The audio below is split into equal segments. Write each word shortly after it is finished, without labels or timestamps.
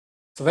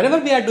So whenever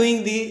we are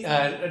doing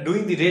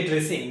the ray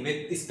tracing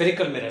with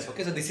spherical mirrors,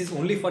 okay, so this is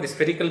only for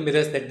spherical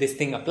mirrors that this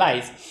thing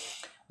applies.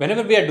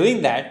 Whenever we are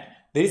doing that,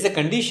 there is a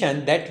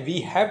condition that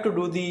we have to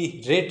do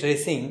the ray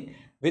tracing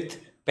with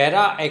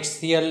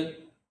paraxial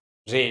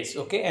rays,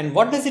 okay. And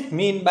what does it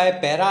mean by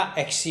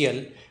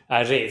paraxial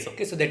rays?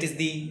 Okay, so that is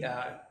the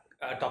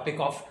topic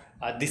of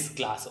this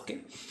class.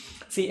 Okay,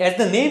 see, as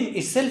the name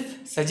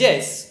itself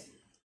suggests,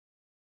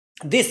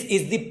 this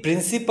is the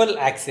principal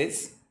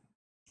axis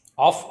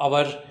of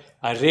our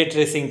ray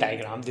tracing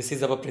diagram. This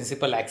is our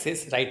principal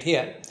axis right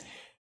here.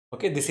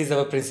 Okay, this is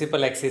our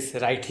principal axis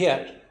right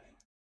here.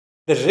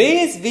 The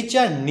rays which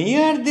are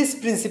near this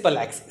principal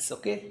axis,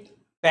 okay,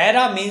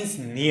 para means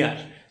near,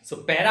 so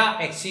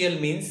paraxial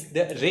means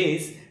the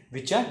rays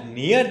which are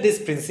near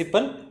this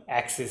principal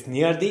axis,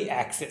 near the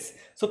axis,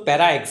 so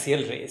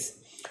paraxial rays.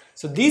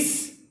 So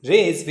these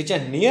rays which are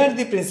near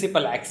the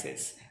principal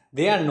axis,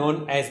 they are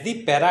known as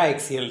the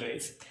paraxial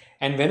rays.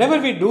 And whenever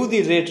we do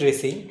the ray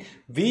tracing,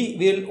 we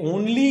will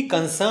only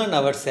concern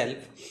ourselves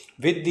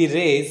with the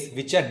rays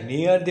which are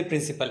near the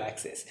principal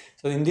axis.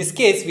 So in this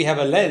case we have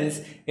a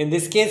lens, in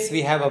this case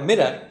we have a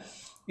mirror.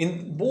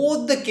 In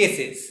both the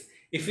cases,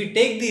 if we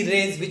take the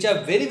rays which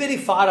are very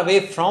far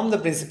away from the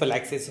principal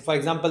axis, so for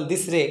example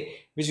this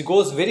ray which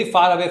goes very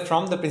far away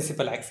from the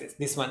principal axis,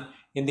 this one,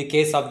 in the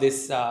case of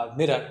this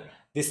mirror,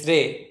 this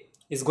ray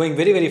is going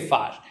very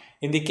far.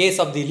 In the case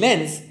of the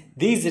lens,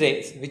 these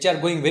rays which are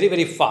going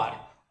very far,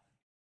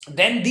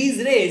 then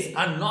these rays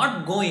are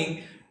not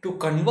going to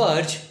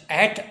converge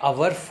at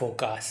our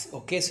focus.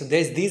 Okay, so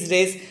these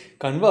rays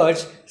converge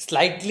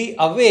slightly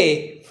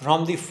away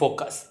from the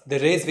focus. The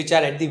rays which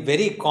are at the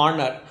very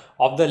corner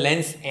of the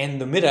lens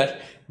and the mirror,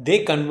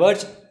 they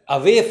converge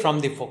away from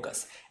the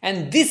focus,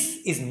 and this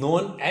is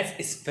known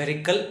as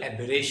spherical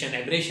aberration.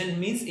 Aberration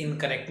means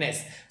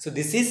incorrectness. So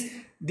this is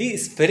the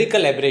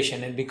spherical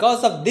aberration, and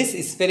because of this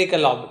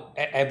spherical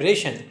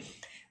aberration,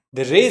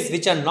 the rays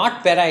which are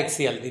not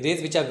paraxial, the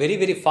rays which are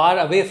very far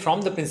away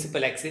from the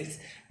principal axis,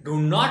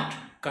 do not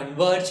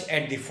converge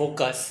at the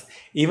focus.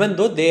 Even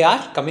though they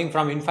are coming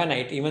from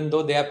infinite, even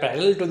though they are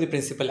parallel to the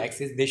principal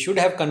axis, they should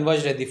have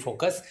converged at the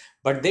focus,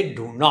 but they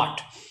do not.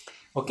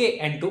 Okay,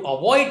 and to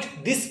avoid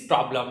this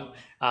problem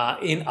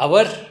in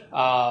our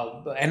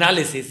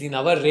analysis, in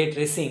our ray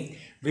tracing,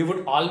 we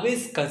would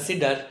always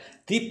consider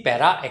the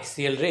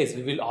paraxial rays.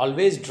 We will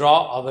always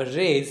draw our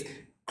rays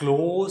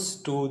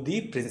close to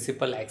the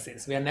principal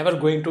axis. We are never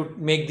going to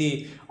make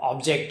the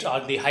object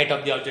or the height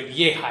of the object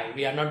yay high.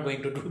 We are not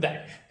going to do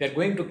that. We are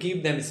going to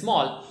keep them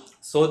small,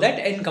 so that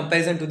in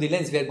comparison to the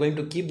lens, we are going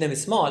to keep them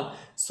small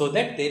so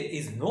that there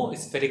is no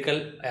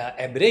spherical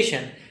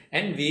aberration,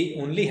 and we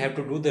only have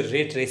to do the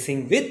ray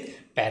tracing with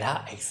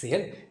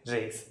paraxial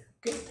rays.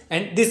 Okay,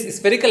 and this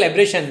spherical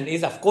aberration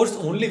is of course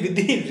only with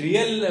the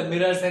real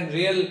mirrors and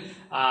real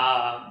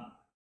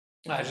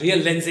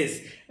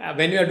lenses.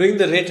 When we are doing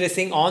the ray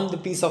tracing on the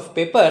piece of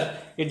paper,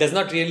 it does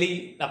not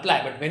really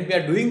apply, but when we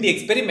are doing the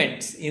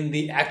experiments in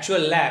the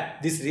actual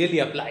lab, this really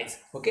applies.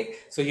 Okay,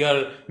 so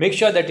make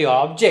sure that your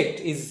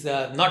object is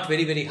not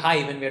very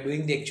high when we are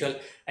doing the actual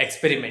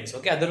experiments.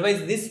 Okay,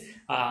 otherwise this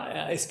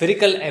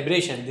spherical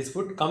aberration, this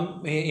would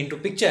come into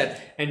picture,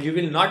 and you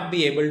will not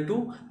be able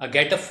to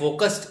get a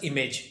focused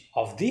image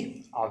of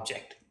the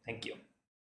object. Thank you.